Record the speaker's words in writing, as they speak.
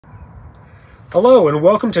Hello and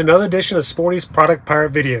welcome to another edition of Sporty's Product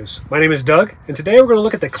Pirate Videos. My name is Doug and today we're going to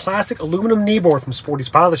look at the classic aluminum kneeboard from Sporty's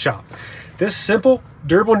Pilot Shop. This simple,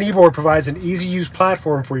 durable kneeboard provides an easy-use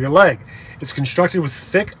platform for your leg. It's constructed with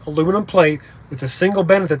thick aluminum plate with a single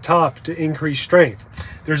bend at the top to increase strength.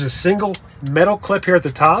 There's a single metal clip here at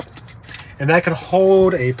the top and that can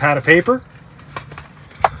hold a pad of paper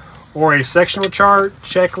or a sectional chart,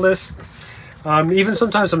 checklist, even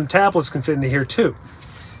sometimes some tablets can fit into here too.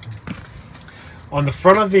 On the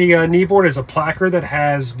front of the kneeboard is a placard that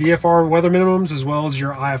has VFR weather minimums as well as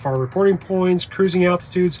your IFR reporting points, cruising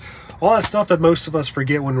altitudes, all that stuff that most of us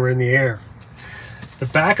forget when we're in the air. The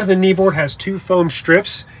back of the kneeboard has two foam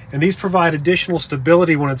strips and these provide additional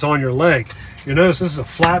stability when it's on your leg. You'll notice this is a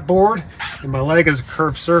flat board and my leg is a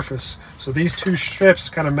curved surface. So these two strips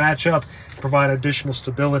kind of match up and provide additional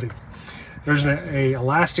stability. There's an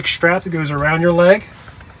elastic strap that goes around your leg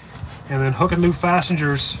and then hook and loop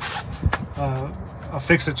fasteners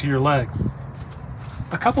affix it to your leg.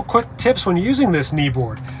 A couple quick tips when using this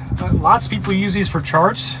kneeboard. Lots of people use these for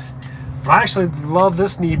charts, but I actually love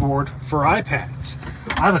this kneeboard for iPads.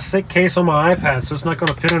 I have a thick case on my iPad, so it's not going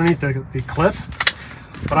to fit underneath the clip,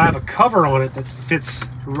 but I have a cover on it that fits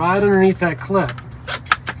right underneath that clip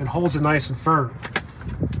and holds it nice and firm.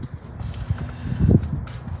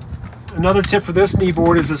 Another tip for this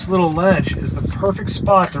kneeboard is this little ledge is the perfect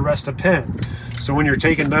spot to rest a pen. So when you're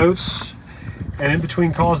taking notes and in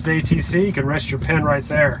between calls to ATC, you can rest your pen right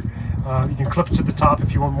there. You can clip it to the top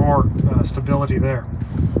if you want more stability there.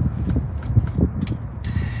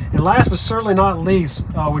 And last but certainly not least,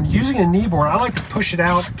 when using a kneeboard, I like to push it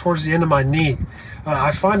out towards the end of my knee.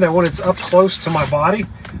 I find that when it's up close to my body,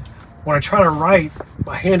 when I try to write,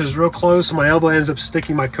 my hand is real close and my elbow ends up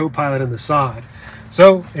sticking my co-pilot in the side.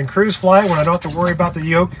 So in cruise flight, when I don't have to worry about the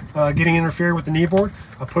yoke getting interfered with the kneeboard,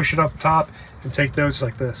 I push it up top and take notes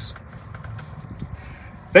like this.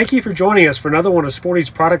 Thank you for joining us for another one of Sporty's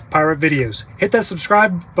Product Pirate videos. Hit that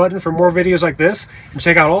subscribe button for more videos like this and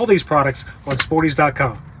check out all these products on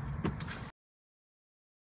sportys.com.